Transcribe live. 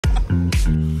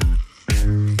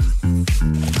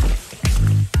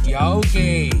交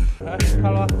给。哎，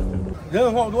看了，人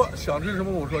狠话不多，想吃什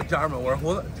么跟我说。家人们，我是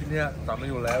猴子，今天咱们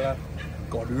又来了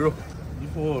搞驴肉，一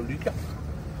副驴架，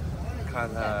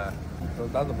看看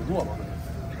咱怎么做吧。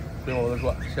废话不多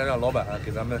说，先让老板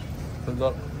给咱们分割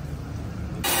了。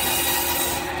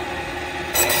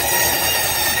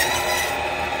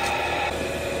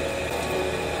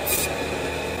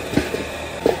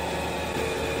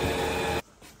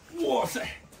哇塞，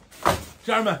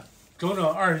家人们，整整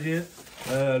20斤，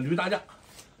驴大架。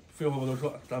废话不多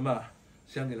说，咱们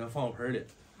先给它放到盆里，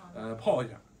泡一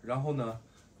下，然后呢，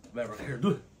外边开始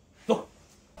炖，走。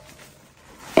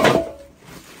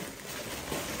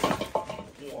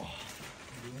哇，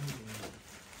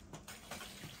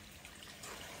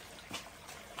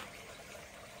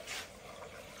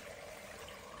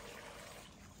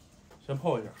先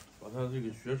泡一下，把它这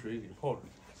个血水给泡出来。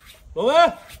老文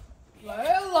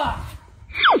来了。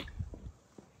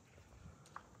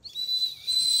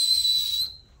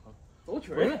走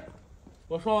曲儿。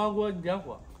我烧完锅，你点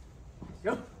火。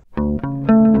行。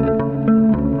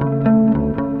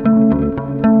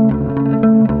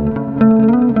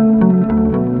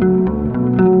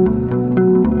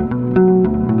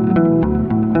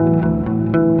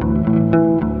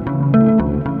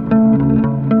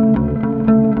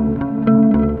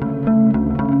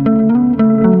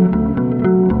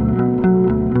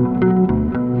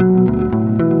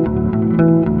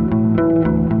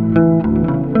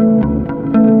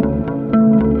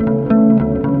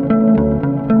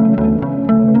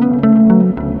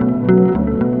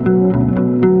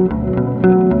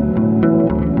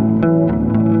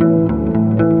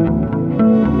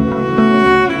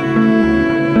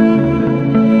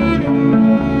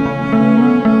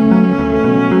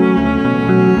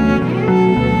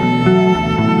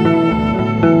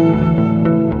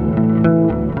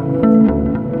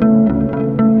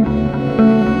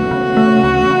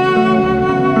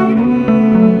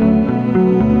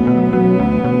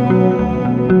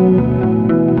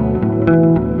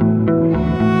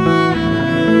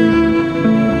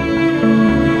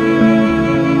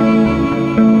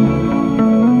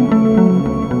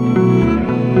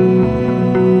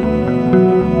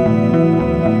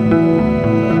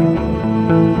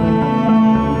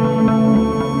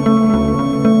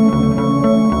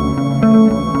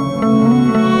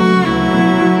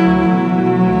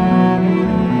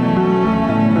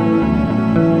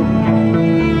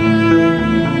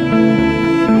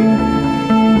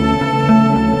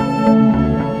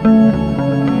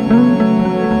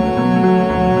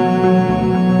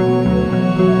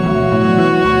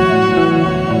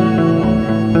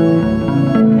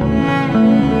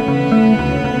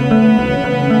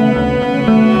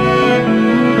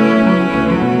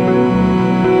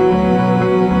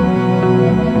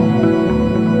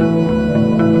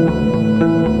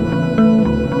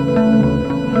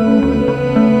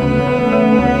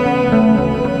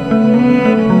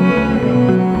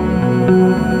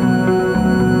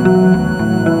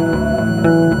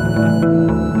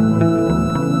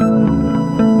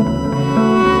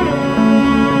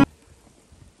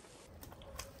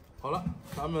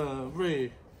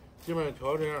基本上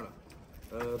调这样了，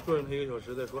炖它1个小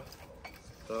时再说。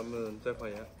咱们再放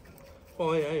盐，放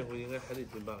完盐以后应该还得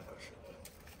炖半个小时。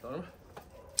等着吧。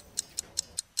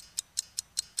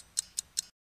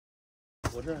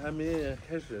我这还没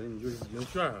开始呢，你就已经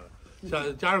炫上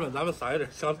了。家人们，咱们撒一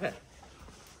点香菜。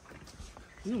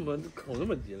你怎么口那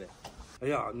么急嘞？哎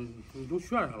呀，你都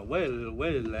炫上了，我也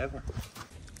来一块。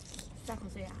撒口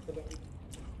水啊！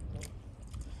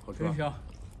好吃吧？真香。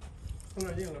放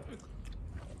点硬了。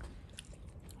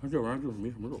它这玩意儿就是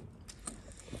没什么肉。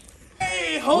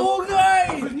哎，猴哥，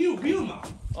你有病吧？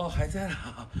哦，还在呢，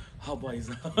好，不好意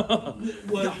思。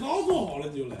我刚做好了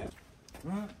你就来。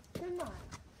嗯，真的。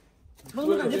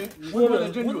我感觉说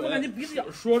的真准。我感觉鼻子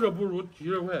痒。说着不如提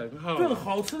着快，你看。炖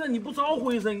好吃的你不招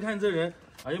呼一声，你看你这人，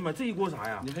哎呀妈，这一锅啥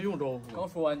呀？你还用招呼？刚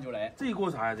说完你就来。这一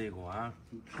锅啥呀？这一锅啊？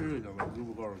你吃一下吧，师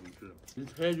傅告诉你吃。一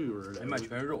拆就有人来。哎呀妈，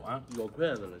全是肉啊！咬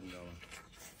筷子了，你知道吗？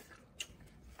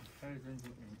还是真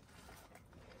准。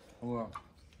猴哥，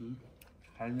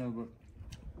还是那个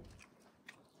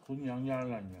回娘家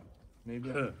感觉，没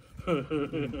变。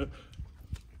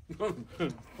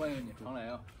欢迎你常来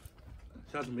啊！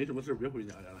下次没什么事别回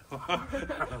家来了。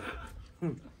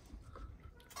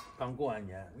刚过完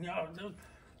年，你要这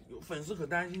有粉丝可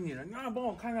担心你了，你要帮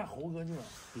我看看猴哥去了。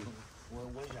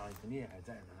我想肯定也还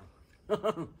在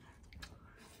呢。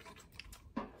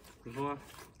你喝吗？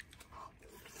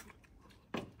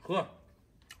喝。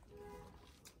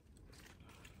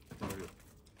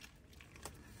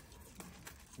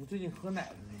你最近喝奶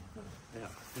了没？哎呀，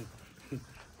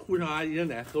沪上阿姨的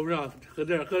奶喝不上，喝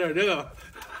点这个。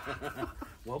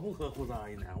我不喝后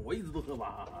上一奶，我一直都喝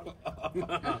娃哈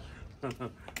哈。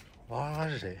娃哈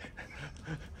是谁？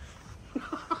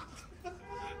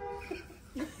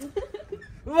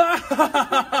哇！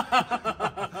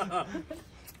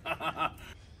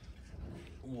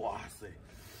哇塞！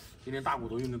今天大骨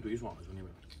头用的忒爽了，兄弟们，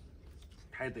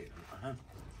太得了！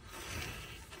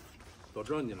早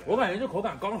知道你来，我感觉这口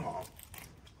感刚好，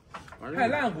太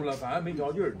烂糊了，反而没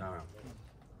嚼劲儿，你知道吗？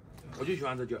我就喜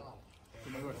欢这劲儿。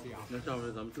那上回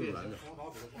咱们就来的。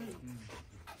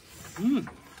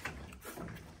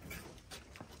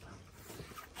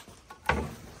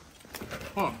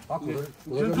啊，把骨头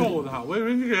真照顾他，我以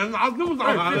为你给人拿这么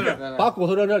大盘子。把骨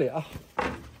头在这里啊！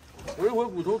我一会儿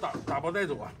骨头打包带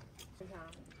走啊！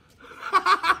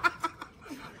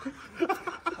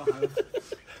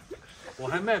我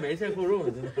还卖梅菜扣肉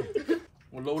呢，真的，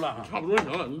我 low 了哈。差不多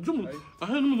行了，你这么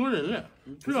还有那么多人呢，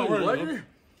你这样味儿，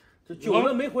这久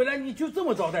了没回来，你就这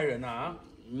么招待人呢啊？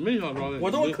没想招待，我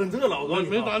都啃这个了，我告诉你，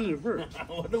没打你份儿，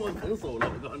我都啃手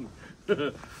了，我告诉你。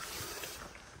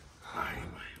哎呀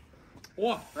妈呀！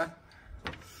哇，来，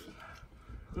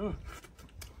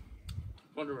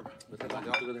放这边吧，这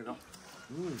个再上，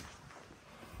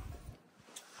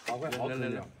好快，好吃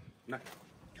点，来，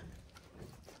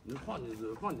你放进去，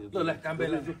这来干杯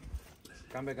来，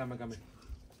干杯！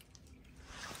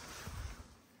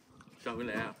下回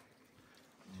来啊，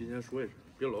提前说一声，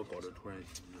别老搞这突然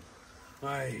袭击。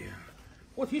哎呀，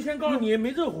我提前告诉你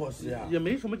没这伙食呀，也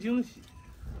没什么惊喜。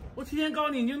我提前告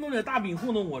诉你，你就弄点大饼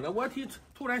糊弄我了。我要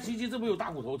突然袭击，这不有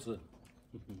大骨头吃，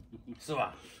是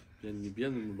吧？你别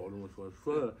老这么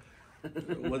说，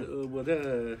我在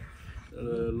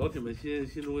老铁们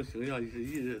心中的形象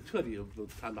是彻底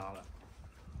坍塌了。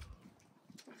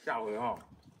下回啊，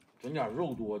整点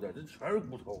肉多的，这全是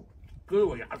骨头，搁着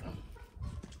我牙疼。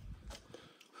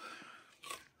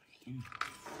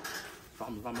咂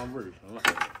摸味儿就行了。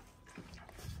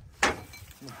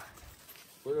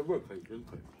说这味儿可以，真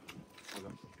可以。好的，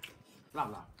辣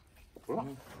不辣？不辣。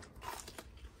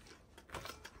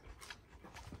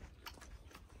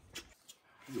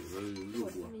有的肉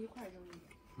多。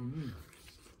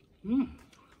行，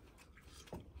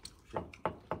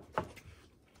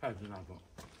太吃辣椒。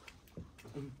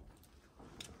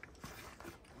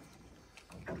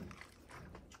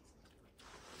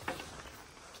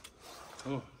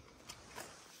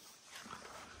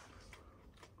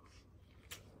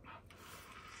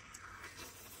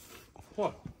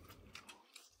嚯！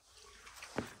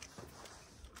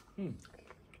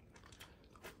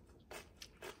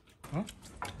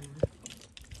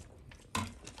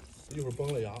一会儿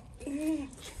崩了牙。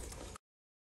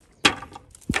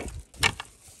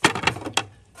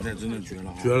那真的绝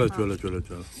了！绝了！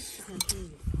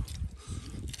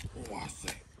哇塞！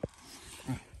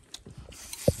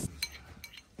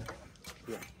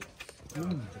这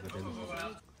个真的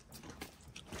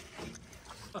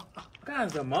好。干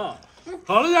什么？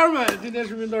好了，家人们，今天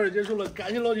视频到这儿结束了，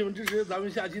感谢老铁们支持，咱们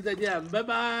下期再见，拜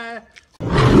拜。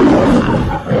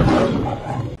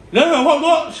人狠话不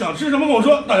多，想吃什么跟我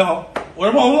说。大家好，我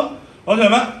是胖猴子，老铁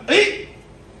们，哎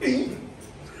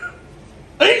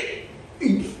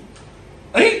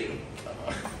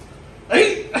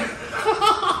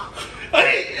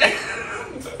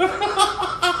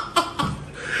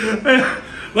呀，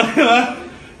老铁们，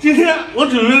今天我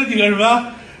准备了几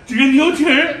个牛蹄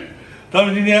儿，咱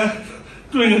们今天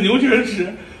炖一个牛蹄儿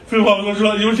吃。废话不多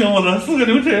说，有请我的4个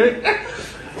牛蹄儿。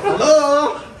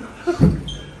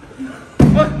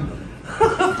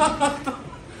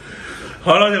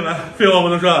好，老铁们，废话不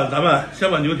多说，咱们先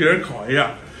把牛蹄儿烤一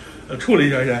下，处理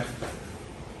一下先。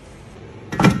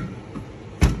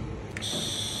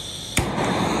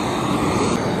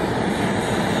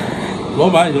老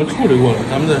板已经处理过了，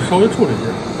咱们再稍微处理一下。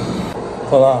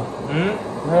好的，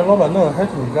你看老板弄的还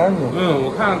挺干净。我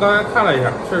刚才看了一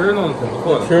下，确实弄得挺不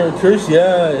错的。蹄儿鞋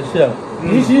也卸了，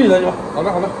你洗再去吧。好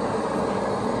的。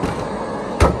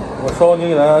我烧你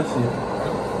给大家洗。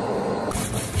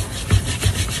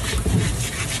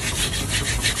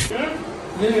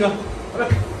你那个，来。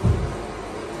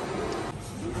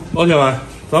老铁们，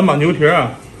咱把牛蹄儿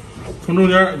啊，从中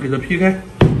间给它劈开。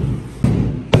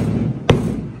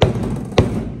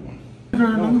这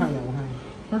儿能看见，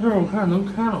那这儿我看能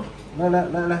开了。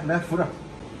来扶着。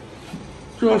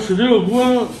这要使这个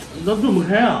锅，咱炖不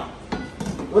开啊。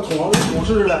我捅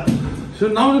试试来。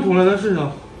行，拿我的桶来，咱试试。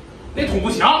那桶不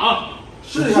行啊，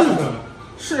试一下。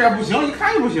试也不行，一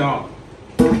看就不行。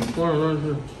多少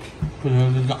是？不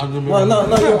行，这没。那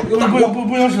有大锅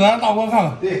不行，使咱大锅看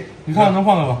看。对，你看看能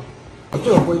放开吧？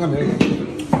这个锅应该没问题。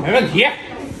没问题。来，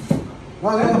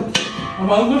我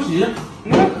把它给我洗。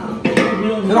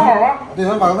挺好吧？对，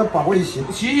咱把它把锅里洗。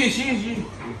洗。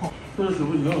这水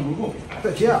不行，不够。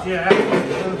再接啊！接。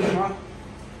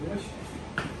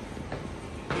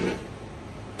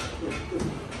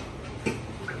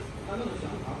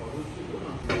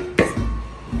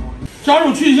加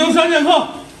入去腥3剑客，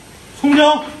葱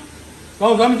姜，然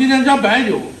后咱们今天加白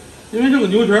酒，因为这个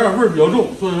牛蹄味儿比较重，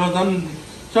所以说咱们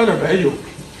加点白酒。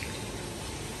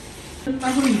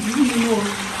大哥，你急不急用？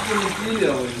这么激烈，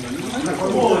我跟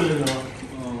你说。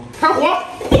开火，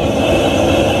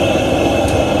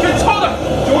先焯的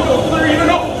9941分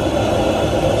钟。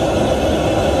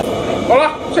好了，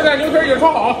现在牛蹄已经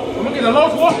焯好，我们给它捞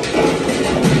出，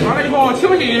完了以后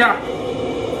清洗一下。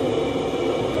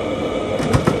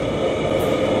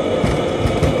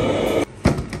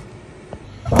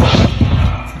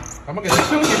咱们给它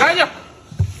清洗干净。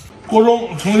锅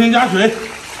中重新加水，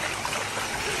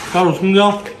加入葱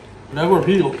姜，来罐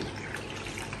啤酒。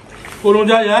锅中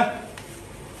加盐。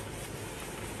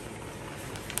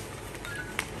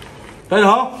白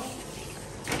糖、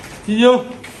鸡精、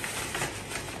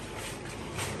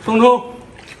生抽、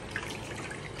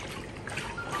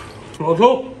老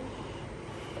抽、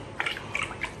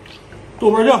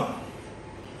豆瓣酱、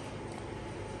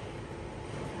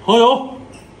蚝油，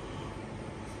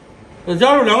再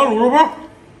加入2个卤肉包。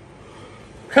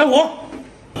开火，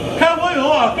开火以后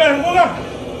啊，盖上锅盖，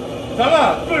咱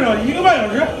们炖上1个半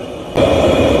小时。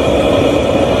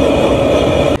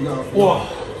哇！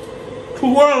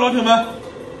出锅了，老铁们！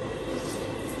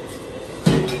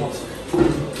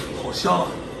好香啊！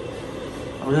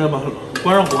我现在把它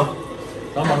关上火，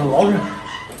咱把它捞出来。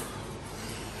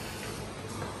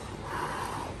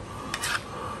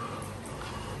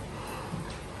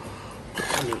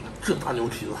这大牛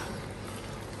蹄子，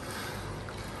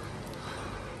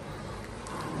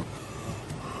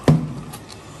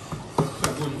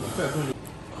再过去，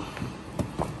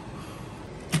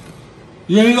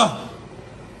一人一个。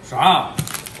啥？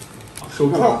手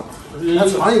铐，再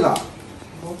尝一个。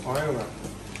我尝一个呗。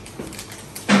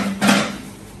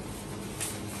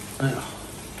哎呀，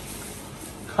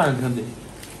看着挺得。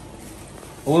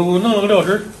我弄了个料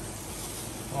汁。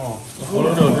哦，我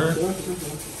弄料汁。行，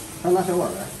还拿小碗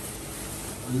来。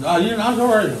啊，一人拿小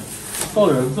碗也行，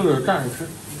倒点自个儿蘸着吃。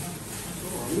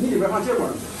你里边放芥末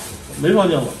了？没放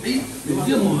芥末。哎，有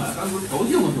芥末吗？咱不是调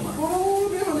芥末行吗？哦，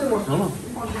别放芥末。行了。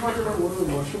你放这边，我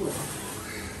吃不了。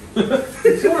你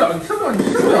吃不了，你吃不了，你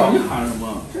吃不了，你喊什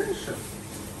么？真是。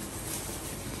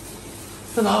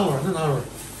再拿个碗，再拿个碗。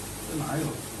再拿一个，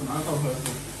再拿倒出来。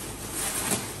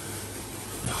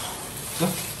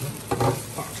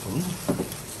大橙子，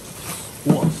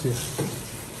哇塞！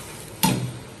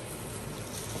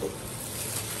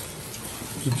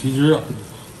这皮筋啊！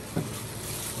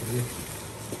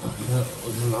我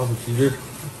就拿出皮筋，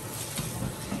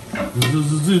你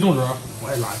自己动手。我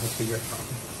也拿一个皮筋。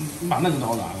你把那个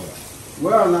刀拿过来。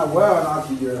我要拿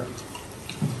皮筋。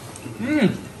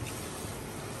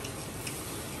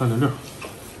看点这儿，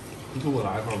你给我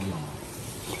拿一块不行吗？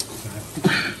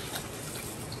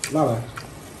拿来。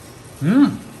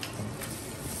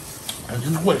哎，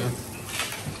真过瘾。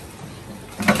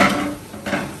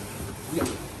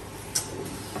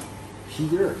皮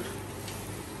筋儿。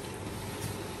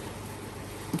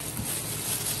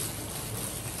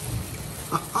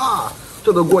啊，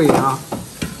这都过瘾啊！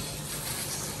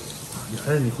你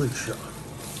还是你会吃啊？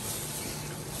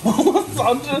我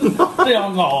操，这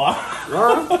样搞啊！啊，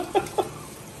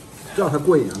这样才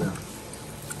过瘾呢。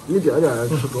你点点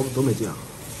吃多没劲啊！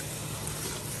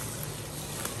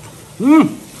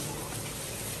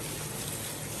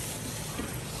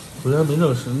昨天没那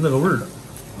个味儿的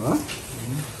啊，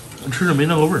吃着没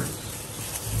那个味儿。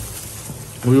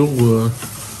我有股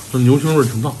这牛腥味儿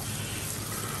挺大。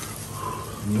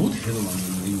牛蹄子嘛，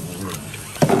没有味儿。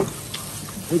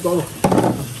没找找。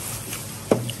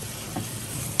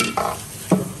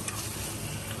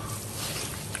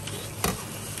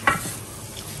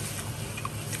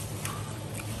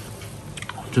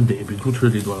真得比猪吃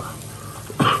的多了。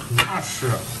那是，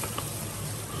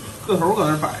个头搁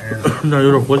那摆着呢。那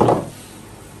有点火小。我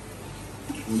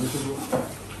没吃出辣。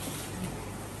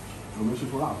我没吃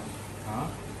出辣的。啊？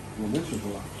我没吃出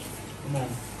辣。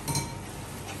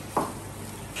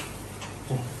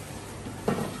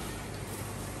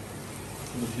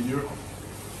这个皮筋好。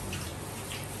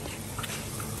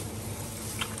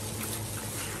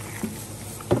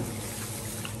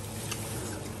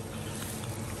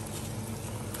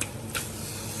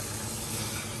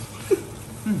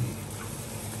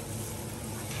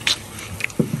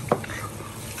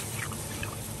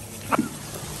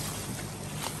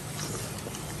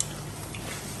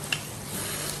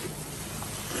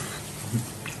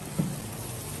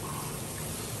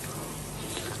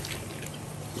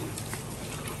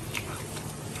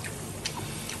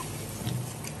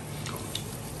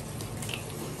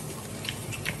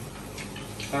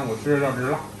但是我吃料汁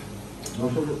辣。我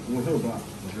是不辣，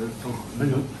我觉得正好。那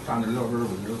行，蘸点料汁，我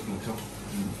觉得挺香。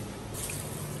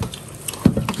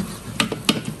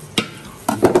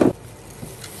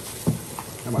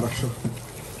先把它吃了。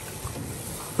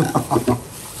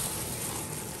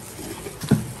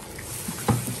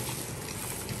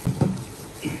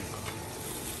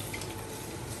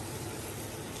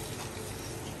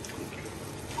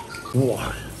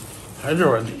哇，还这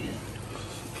碗底，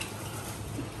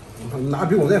拿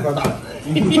比我那盒大的。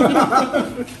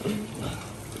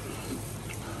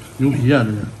牛皮呀、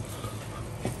这是。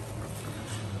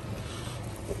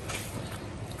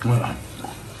哎呀，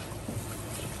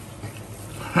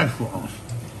太爽了，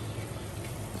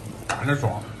打着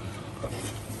爽。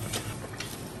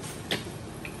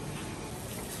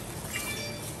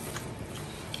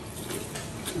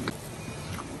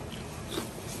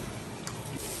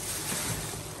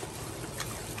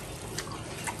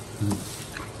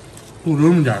不止这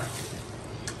么点儿。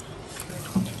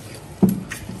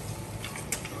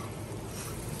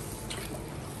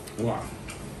哇，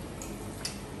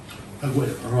太过瘾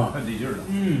了是吧？太得劲了。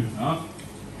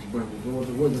不是，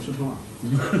我已经吃撑了。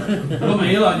都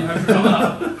没了，你还吃什么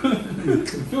呢？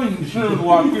就你吃的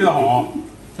多，对的好。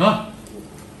行了，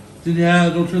今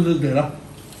天都吃的给了，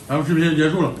咱们视频就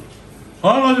结束了。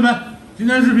好了，老铁们，今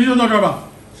天视频就到这儿吧。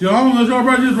喜欢我的小伙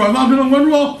伴记得转发、评论、关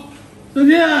注哦。再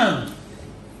见。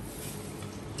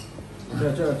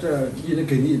这一人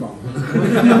给你一棒。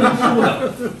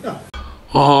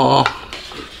好。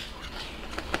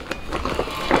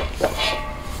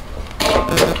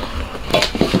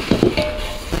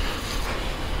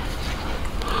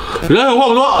人狠话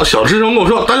不多，想吃什么跟我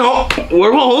说。大家好，我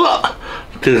是胖猴子，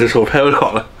这个手拍我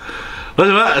烤了。老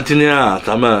铁们，今天啊，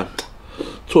咱们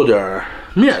做点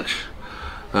面吃。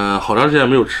好长时间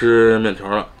没有吃面条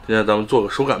了，今天咱们做个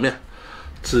手擀面，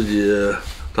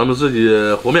咱们自己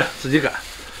和面，自己擀。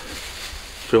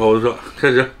最后我就说，开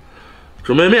始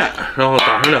准备面，然后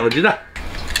打上2个鸡蛋，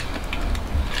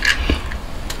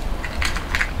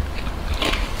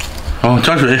然后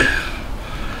加水。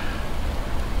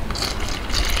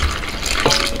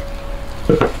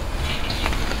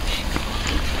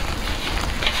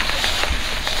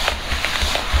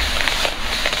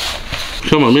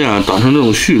先把面打成这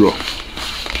种絮状，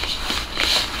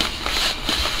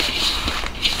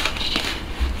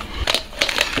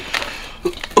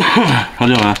老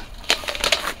铁们，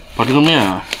把这个面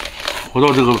啊和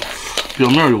到这个表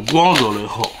面有光泽了以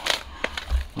后，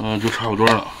就差不多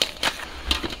了。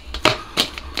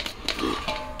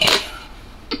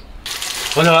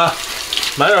老铁们，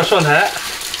买点蒜苔，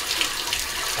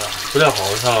不太好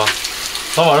看吧？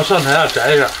咱把这蒜苔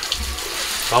摘一下，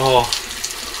然后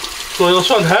做一个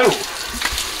蒜苔卤。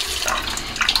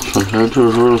蒜苔这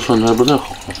个时候蒜苔不太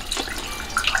好。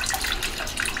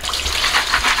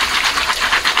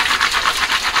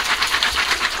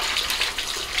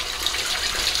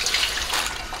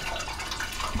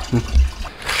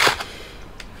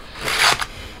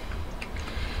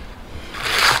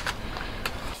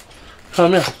看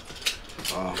面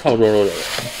啊，差不多都有。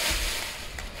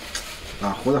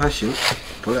啊，活的还行，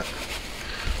不赖。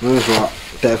我跟你说，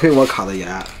得亏我卡的严，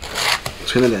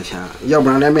存了点钱，要不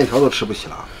然连面条都吃不起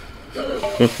了。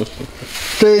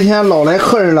这一天老来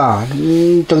客人了，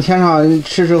整天上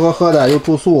吃吃喝喝的，又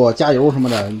住宿、加油什么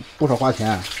的，不少花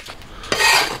钱。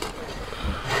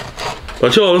把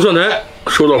切好的蒜苔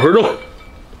收到盆中。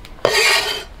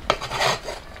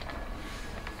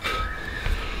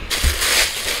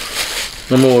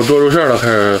那么我做肉馅了，开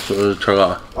始谦哥。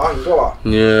啊，你做吧。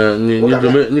你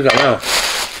准备，你擀面吧。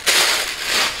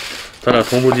咱俩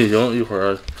同步进行，一会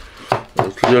儿我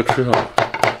直接吃上。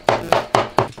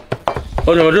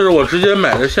老铁们，这是我直接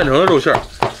买的现成的肉馅，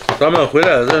咱们回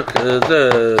来再改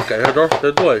一下招，再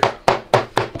做一下。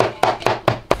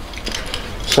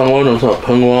3光政策：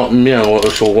盆光、面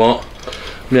光、手光、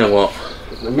面光。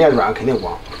那面软肯定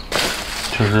光。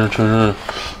确实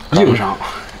硬伤。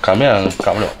擀面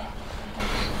擀不了。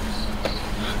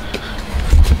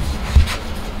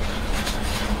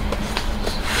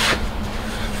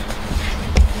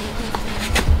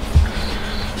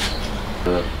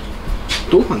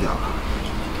都放掉了。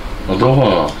我都放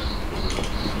了。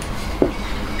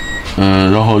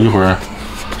然后一会儿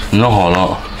你弄好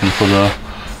了，你负责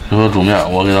煮面，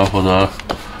我给他负责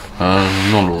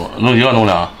弄卤，弄几个弄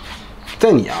俩？在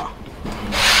你啊，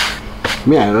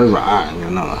面有点软，你就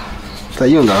弄了；再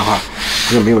硬点的话，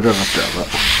就没有这个褶子。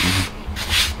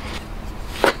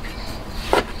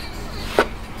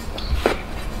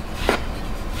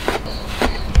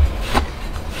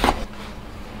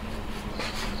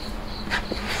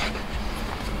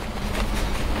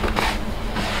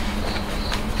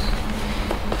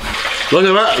老铁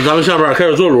们，咱们下边开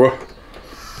始做卤，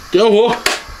点火，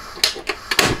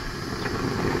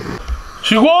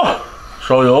起锅，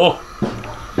烧油，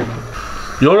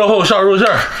油热后下入肉馅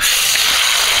儿。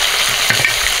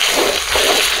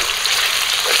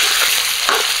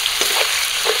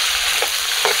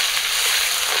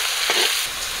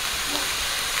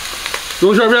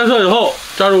肉馅变色以后，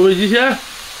加入味极鲜、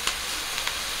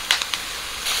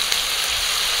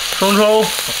生抽，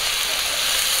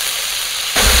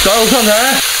加入蒜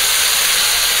苔，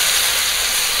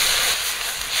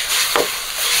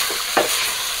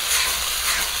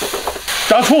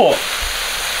加醋。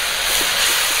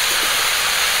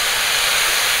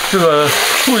这个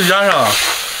醋一加上，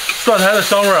蒜苔的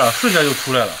香味啊，瞬间就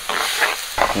出来了。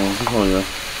不放盐。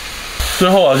最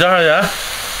后啊，加上盐，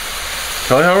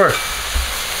调一下味儿。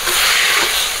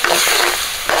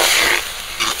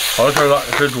好了，晨哥，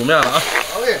开始煮面了啊！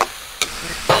好嘞，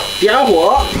点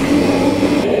火，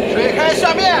水开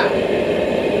下面。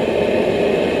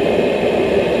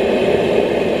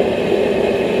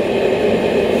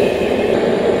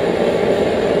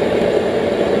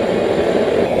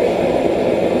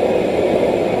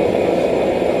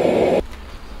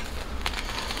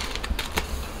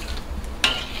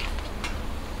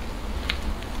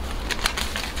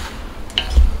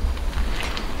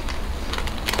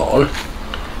好嘞。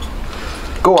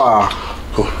够啊，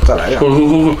够，再来一点。够，一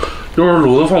会儿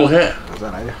卤子放不开。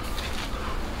再来一点。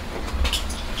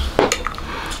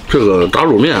这个打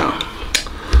卤面啊，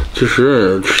其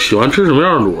实喜欢吃什么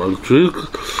样的卤，随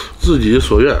自己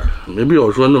所愿，没必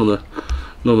要说弄得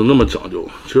那么讲究。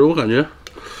其实我感觉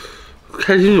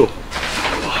开心就，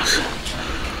哇塞！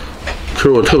其实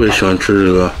我特别喜欢吃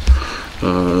这个，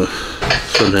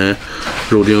蒜苔、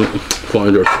肉丁，放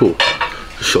一点醋，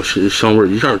小香味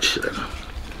一下就起来了。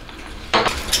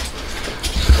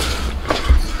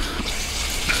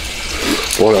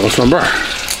包两个蒜瓣儿，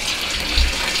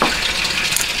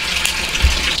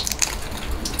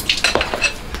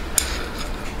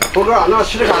猴哥，那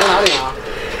吃卡在哪里啊？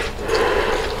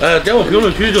哎，点我评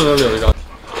论区就能领一张。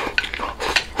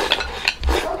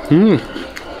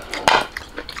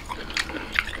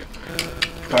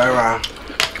来一碗。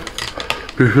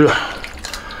必须的。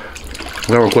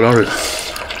来碗过凉水。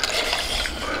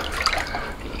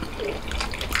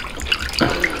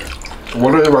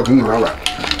我这一碗给你2碗。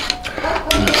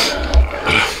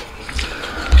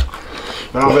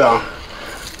不浪费啊！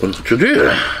绝对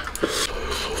的，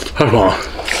太爽了。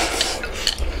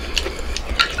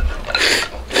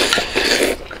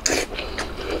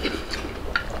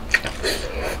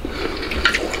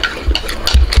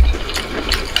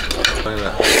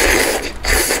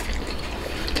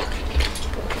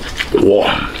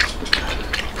哇，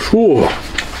舒服，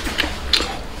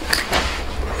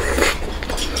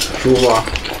舒服啊！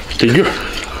得劲儿。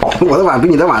我的碗比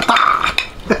你的碗大。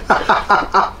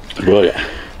多点。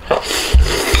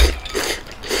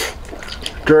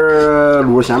这儿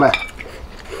卤咸呗？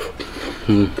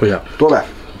不咸。多呗？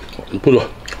不多。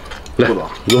来，不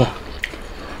多。多。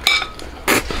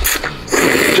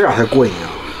这样才过瘾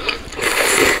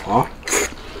啊！啊？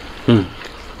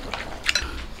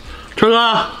晨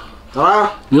哥，咋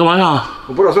了？你干嘛呀？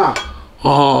我不知道算。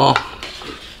哦。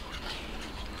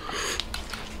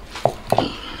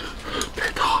太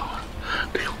烫了，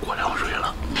得过凉水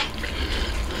了。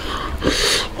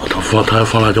他还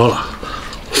放辣椒了。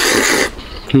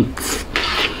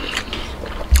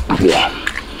哇！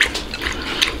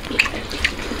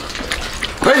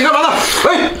哎，你干嘛呢？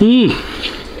哎，你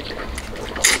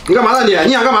干嘛呢你？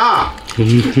你想干嘛？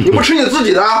你不吃你自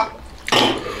己的？哇！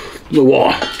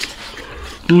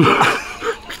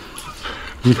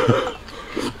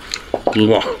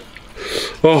哇！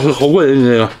啊，好过瘾你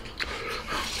这个！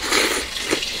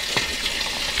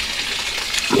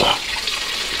哇！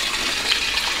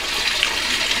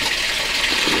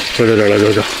再来点辣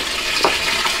椒酱。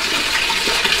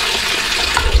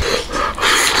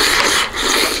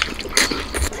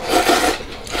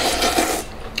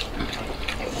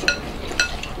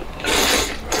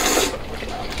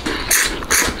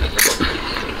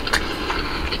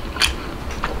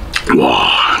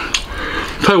哇，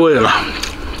太过瘾了！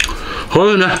好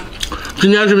了，兄弟，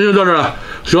今天视频就到这儿了。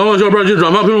喜欢我的小伙伴记得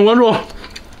转发、评论、关注，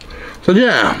再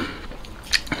见。